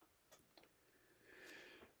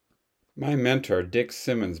My mentor, Dick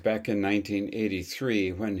Simmons, back in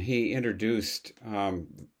 1983, when he introduced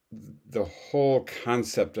the whole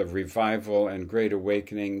concept of revival and great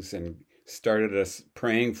awakenings and started us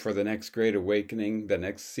praying for the next great awakening, the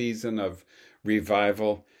next season of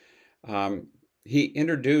revival, he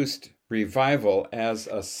introduced revival as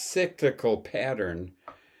a cyclical pattern,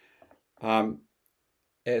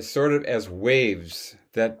 as sort of as waves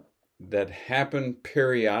that happen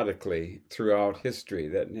periodically throughout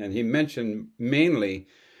history. And he mentioned mainly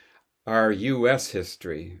our U.S.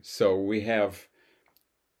 history. So we have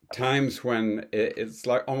times when it's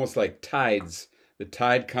like almost like tides. The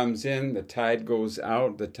tide comes in, the tide goes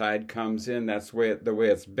out, the tide comes in. That's the way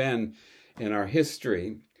it's been in our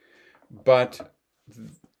history. But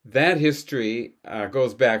that history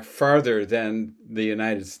goes back farther than the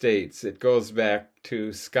United States. It goes back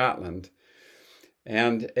to Scotland.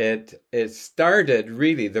 And it started,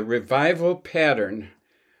 really, the revival pattern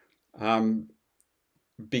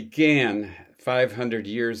began 500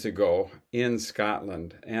 years ago in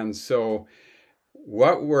Scotland. And so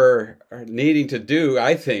what we're needing to do,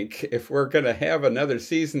 I think, if we're going to have another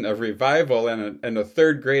season of revival and a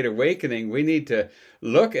third great awakening, we need to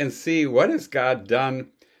look and see what has God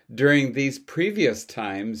done during these previous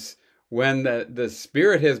times when the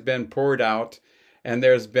Spirit has been poured out and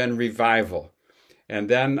there's been revival. And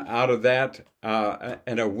then out of that,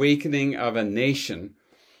 an awakening of a nation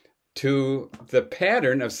to the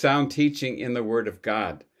pattern of sound teaching in the Word of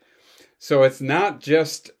God. So it's not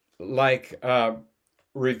just like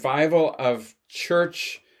revival of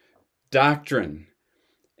church doctrine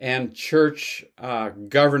and church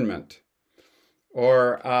government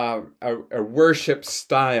or a worship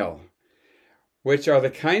style, which are the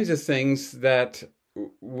kinds of things that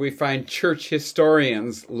we find church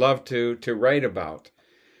historians love to write about.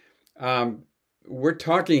 We're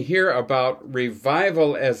talking here about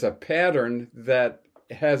revival as a pattern that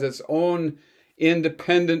has its own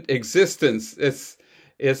independent existence. It's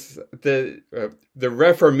the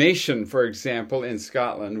Reformation, for example, in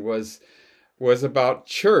Scotland was about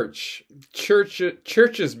churches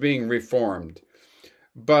being reformed.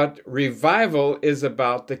 But revival is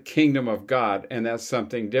about the kingdom of God, and that's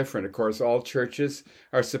something different. Of course, all churches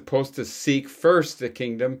are supposed to seek first the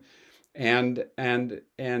kingdom and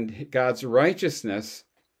God's righteousness.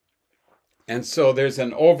 And so there's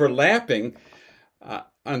an overlapping.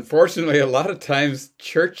 Unfortunately, a lot of times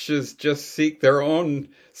churches just seek their own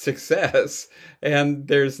success, and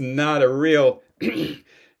there's not a real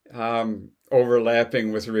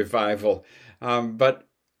overlapping with revival. But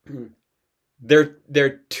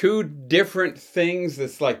they're two different things.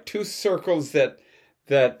 It's like two circles that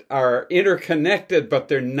are interconnected, but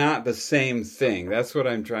they're not the same thing. That's what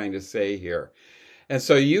I'm trying to say here. And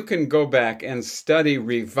so you can go back and study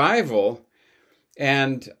revival,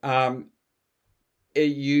 and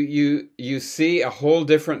you see a whole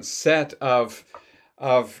different set of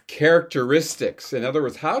characteristics. In other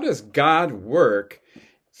words, how does God work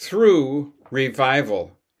through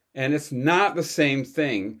revival? And it's not the same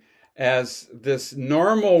thing as this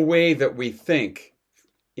normal way that we think.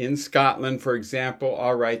 In Scotland, for example,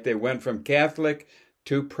 all right, they went from Catholic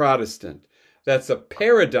to Protestant. That's a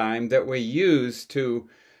paradigm that we use to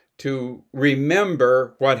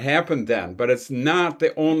remember what happened then, but it's not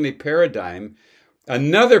the only paradigm.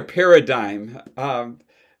 Another paradigm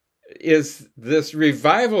is this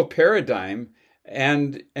revival paradigm,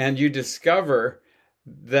 and you discover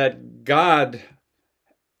that God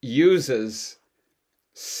uses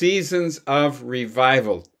seasons of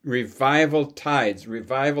revival tides.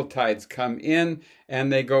 Revival tides come in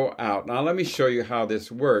and they go out. Now let me show you how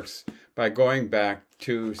this works by going back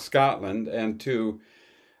to Scotland and to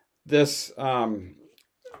this friend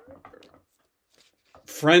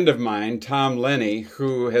of mine, Tom Lenny,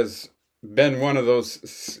 who has been one of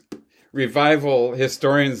those revival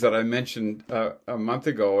historians that I mentioned a month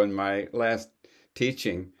ago in my last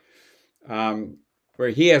teaching, where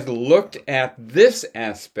he has looked at this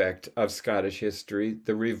aspect of Scottish history,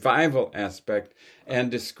 the revival aspect, and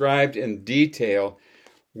described in detail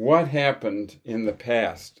what happened in the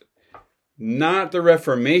past. Not the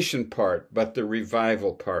Reformation part, but the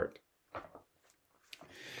revival part.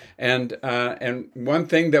 And one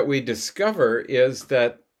thing that we discover is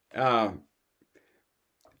that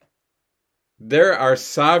there are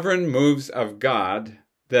sovereign moves of God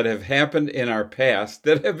that have happened in our past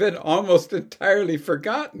that have been almost entirely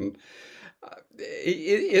forgotten.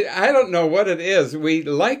 I don't know what it is. We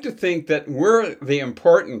like to think that we're the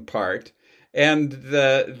important part, and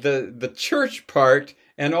the church part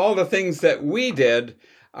and all the things that we did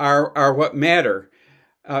are what matter.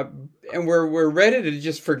 And we're ready to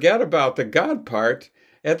just forget about the God part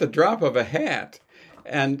at the drop of a hat.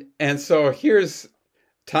 And so here's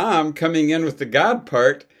Tom coming in with the God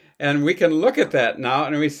part, and we can look at that now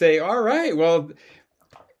and we say, all right, well,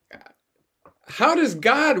 how does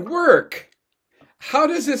God work? How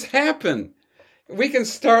does this happen? We can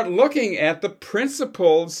start looking at the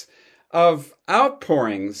principles of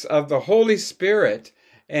outpourings of the Holy Spirit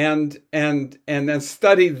and then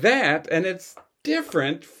study that, and it's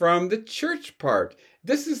different from the church part.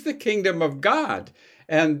 This is the kingdom of God.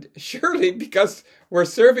 And surely because we're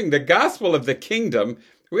serving the gospel of the kingdom,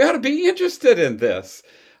 we ought to be interested in this.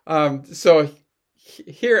 So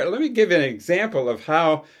here, let me give you an example of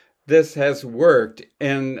how this has worked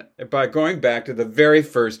by going back to the very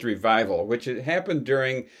first revival, which had happened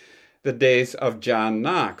during the days of John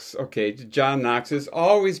Knox. Okay, John Knox is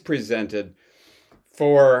always presented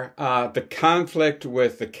for the conflict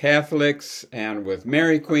with the Catholics and with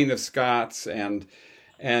Mary Queen of Scots, and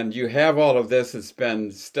you have all of this. It's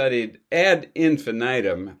been studied ad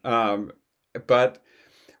infinitum. But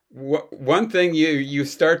one thing you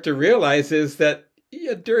start to realize is that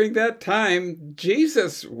during that time,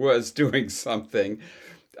 Jesus was doing something.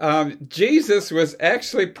 Jesus was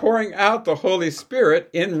actually pouring out the Holy Spirit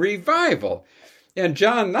in revival. And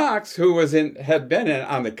John Knox, who had been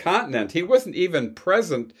on the continent, he wasn't even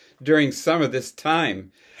present during some of this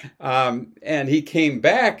time. And he came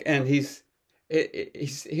back, and he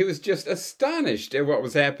was just astonished at what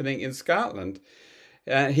was happening in Scotland.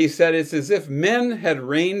 He said, it's as if men had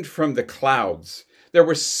rained from the clouds. There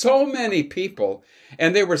were so many people,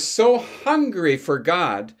 and they were so hungry for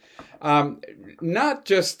God. Not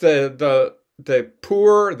just the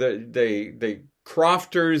poor, the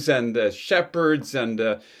crofters and the shepherds and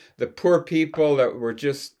the poor people that were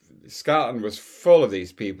just, Scotland was full of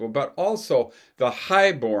these people, but also the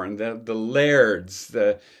highborn, the lairds,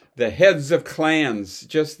 the heads of clans.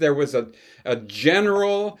 Just there was a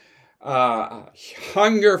general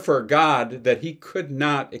hunger for God that he could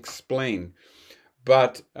not explain.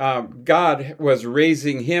 But God was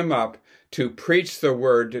raising him up to preach the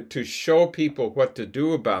word, to show people what to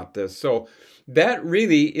do about this. So that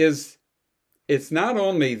really is, it's not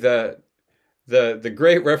only the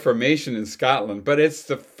Great Reformation in Scotland, but it's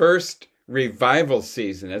the first revival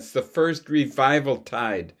season. It's the first revival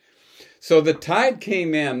tide. So the tide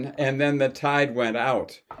came in, and then the tide went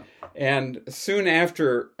out. And soon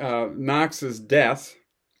after Knox's death,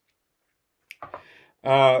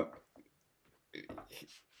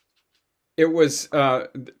 it was,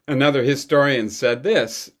 another historian said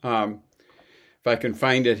this, if I can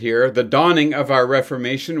find it here, the dawning of our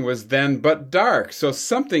Reformation was then but dark. So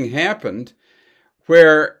something happened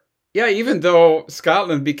where, even though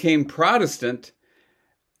Scotland became Protestant,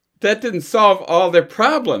 that didn't solve all their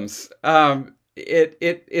problems.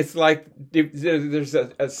 It's like there's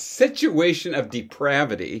a situation of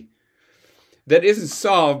depravity that isn't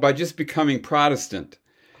solved by just becoming Protestant.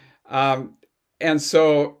 And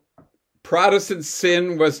so Protestant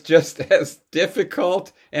sin was just as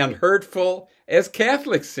difficult and hurtful as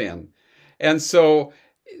Catholic sin. And so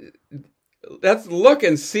let's look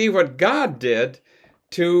and see what God did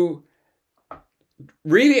to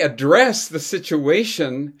really address the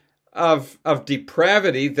situation of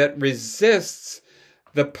depravity that resists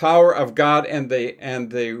the power of God and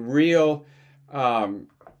the real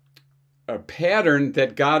pattern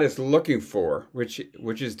that God is looking for, which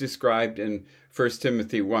is described in 1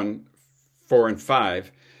 Timothy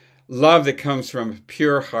 1:4-5. Love that comes from a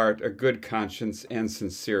pure heart, a good conscience, and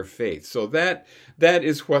sincere faith. So that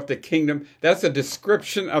is what the kingdom, that's a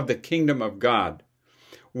description of the kingdom of God,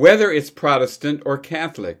 whether it's Protestant or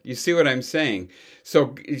Catholic. You see what I'm saying?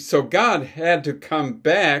 So God had to come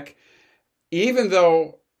back, even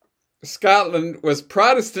though Scotland was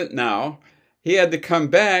Protestant now, he had to come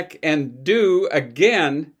back and do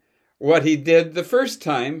again what he did the first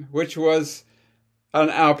time, which was an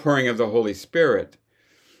outpouring of the Holy Spirit.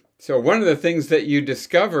 So one of the things that you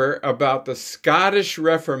discover about the Scottish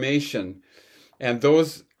Reformation and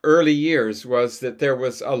those early years was that there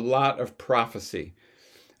was a lot of prophecy,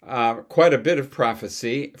 quite a bit of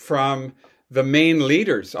prophecy from the main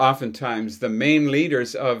leaders. Oftentimes, the main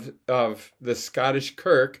leaders of the Scottish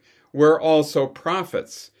Kirk were also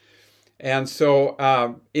prophets. And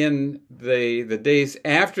so in the days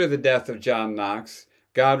after the death of John Knox,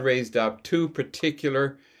 God raised up two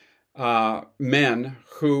particular men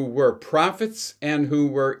who were prophets and who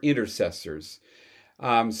were intercessors.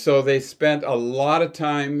 So they spent a lot of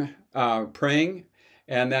time praying,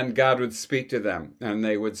 and then God would speak to them, and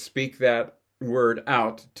they would speak that word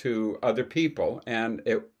out to other people, and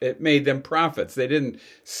it made them prophets. They didn't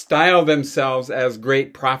style themselves as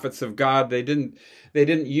great prophets of God. They didn't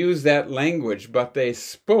use that language, but they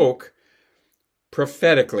spoke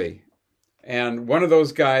prophetically. And one of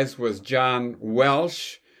those guys was John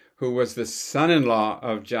Welsh, who was the son-in-law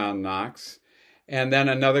of John Knox, and then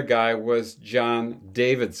another guy was John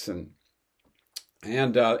Davidson.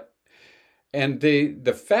 And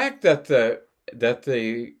the fact that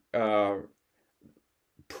the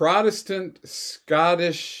Protestant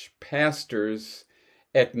Scottish pastors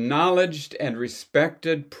acknowledged and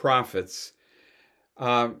respected prophets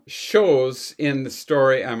shows in the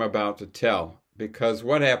story I'm about to tell. Because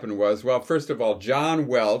what happened was, well, first of all, John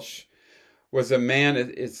Welsh was a man,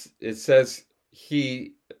 it says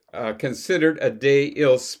he considered a day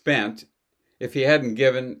ill spent if he hadn't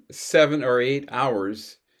given 7 or 8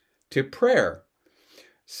 hours to prayer.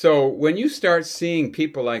 So when you start seeing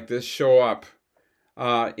people like this show up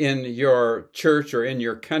in your church or in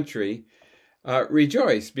your country,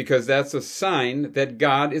 rejoice, because that's a sign that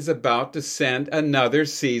God is about to send another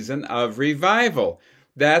season of revival.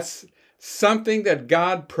 That's something that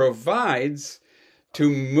God provides to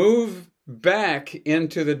move back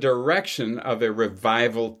into the direction of a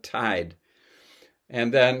revival tide.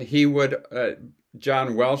 And then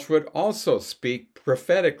John Welsh would also speak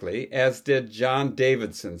prophetically, as did John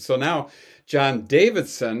Davidson. So now John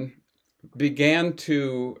Davidson began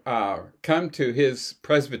to come to his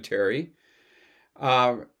presbytery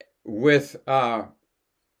with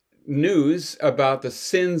news about the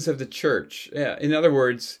sins of the church. In other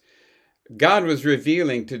words, God was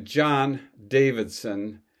revealing to John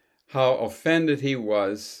Davidson how offended he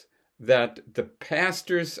was that the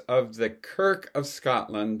pastors of the Kirk of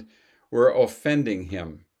Scotland were offending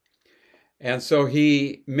him. And so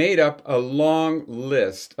he made up a long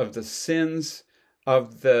list of the sins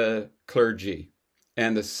of the clergy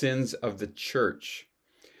and the sins of the church.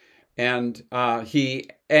 And he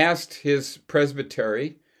asked his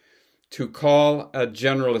presbytery to call a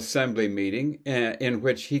General Assembly meeting in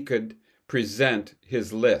which he could present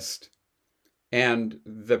his list. And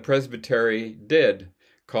the presbytery did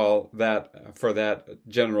call for that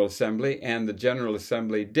General Assembly, and the General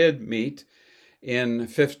Assembly did meet in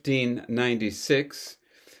 1596,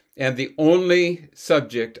 and the only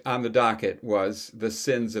subject on the docket was the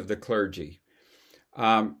sins of the clergy.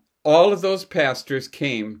 All of those pastors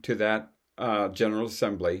came to that General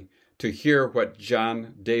Assembly to hear what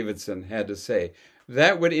John Davidson had to say.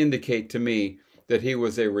 That would indicate to me that he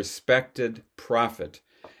was a respected prophet,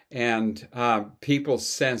 and people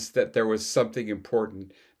sensed that there was something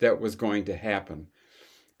important that was going to happen.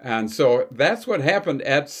 And so that's what happened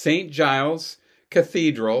at St. Giles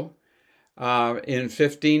Cathedral in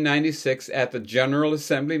 1596 at the General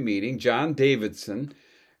Assembly meeting. John Davidson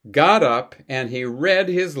got up and he read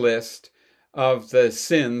his list of the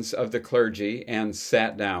sins of the clergy and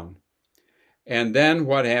sat down. And then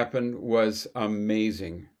what happened was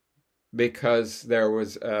amazing, because there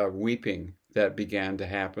was weeping that began to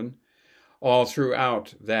happen all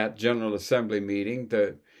throughout that General Assembly meeting.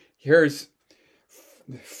 Here's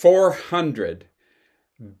 400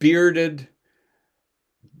 bearded,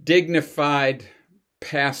 dignified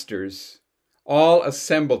pastors all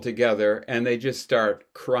assembled together, and they just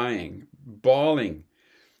start crying, bawling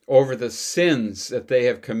over the sins that they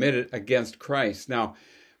have committed against Christ. Now,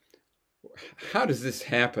 how does this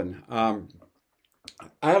happen?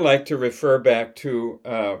 I like to refer back to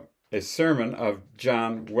a sermon of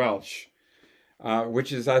John Welsh,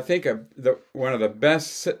 which is, I think, one of the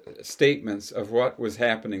best statements of what was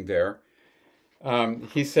happening there.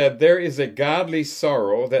 He said, "There is a godly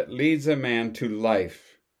sorrow that leads a man to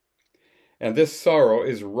life, and this sorrow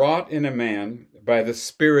is wrought in a man by the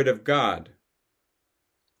Spirit of God.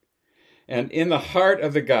 And in the heart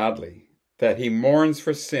of the godly, that he mourns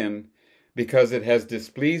for sin, because it has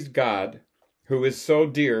displeased God, who is so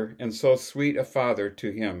dear and so sweet a Father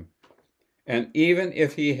to him. And even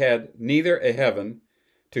if he had neither a heaven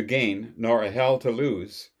to gain nor a hell to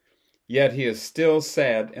lose, yet he is still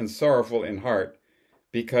sad and sorrowful in heart,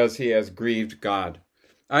 because he has grieved God."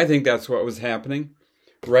 I think that's what was happening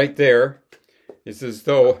right there. It's as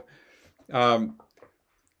though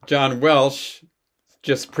John Welsh,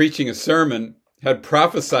 just preaching a sermon, had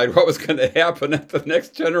prophesied what was going to happen at the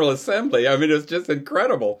next General Assembly. I mean, it's just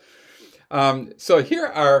incredible. So here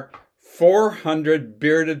are 400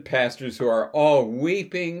 bearded pastors who are all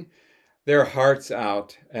weeping their hearts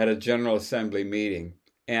out at a General Assembly meeting.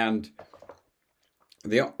 And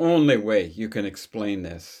the only way you can explain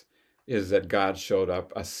this is that God showed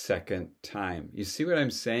up a second time. You see what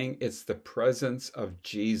I'm saying? It's the presence of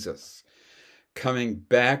Jesus. coming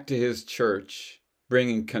back to his church,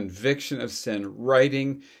 bringing conviction of sin,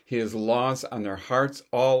 writing his laws on their hearts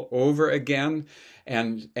all over again.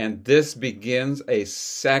 And this begins a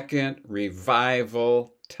second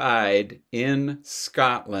revival tide in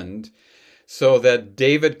Scotland, so that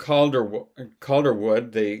David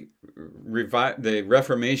Calderwood, the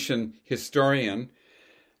Reformation historian,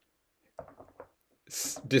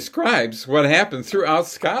 describes what happened throughout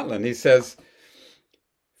Scotland. He says,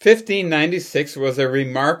 1596 was a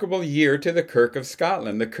remarkable year to the Kirk of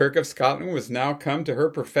Scotland. The Kirk of Scotland was now come to her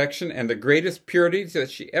perfection and the greatest purity that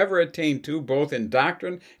she ever attained to, both in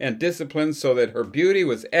doctrine and discipline, so that her beauty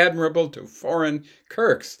was admirable to foreign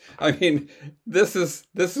kirks. I mean, this is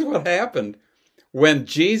what happened when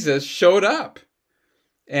Jesus showed up.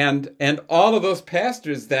 And all of those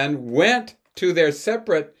pastors then went to their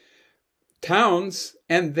separate towns,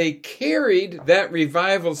 and they carried that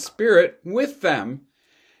revival spirit with them.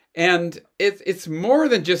 And it's more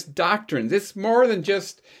than just doctrines. It's more than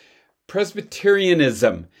just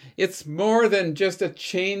Presbyterianism. It's more than just a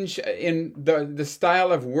change in the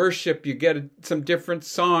style of worship. You get some different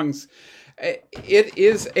songs. It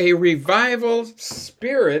is a revival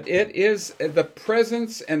spirit. It is the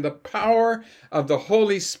presence and the power of the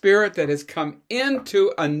Holy Spirit that has come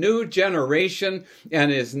into a new generation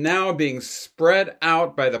and is now being spread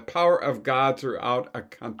out by the power of God throughout a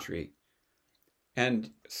country.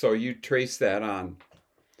 And so you trace that on.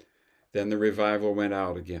 Then the revival went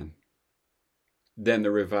out again. Then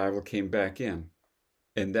the revival came back in.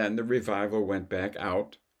 And then the revival went back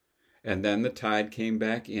out. And then the tide came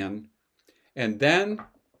back in. And then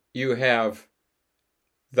you have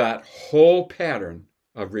that whole pattern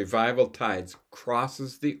of revival tides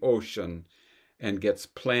crosses the ocean and gets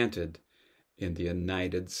planted in the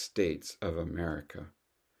United States of America.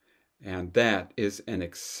 And that is an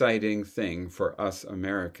exciting thing for us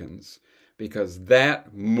Americans, because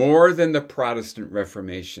that, more than the Protestant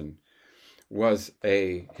Reformation, was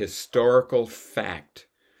a historical fact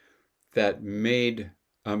that made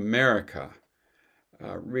America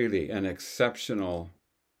really an exceptional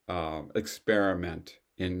experiment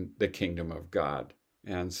in the kingdom of God.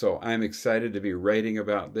 And so I'm excited to be writing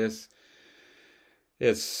about this.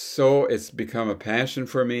 It's become a passion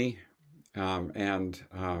for me.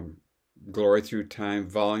 Glory Through Time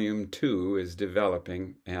Volume 2 is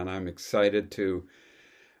developing, and I'm excited to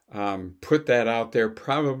put that out there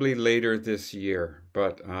probably later this year.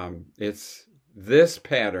 But it's this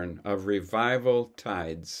pattern of revival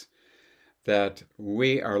tides that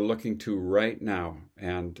we are looking to right now,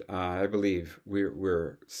 and I believe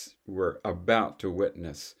we're about to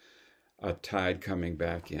witness a tide coming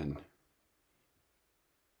back in.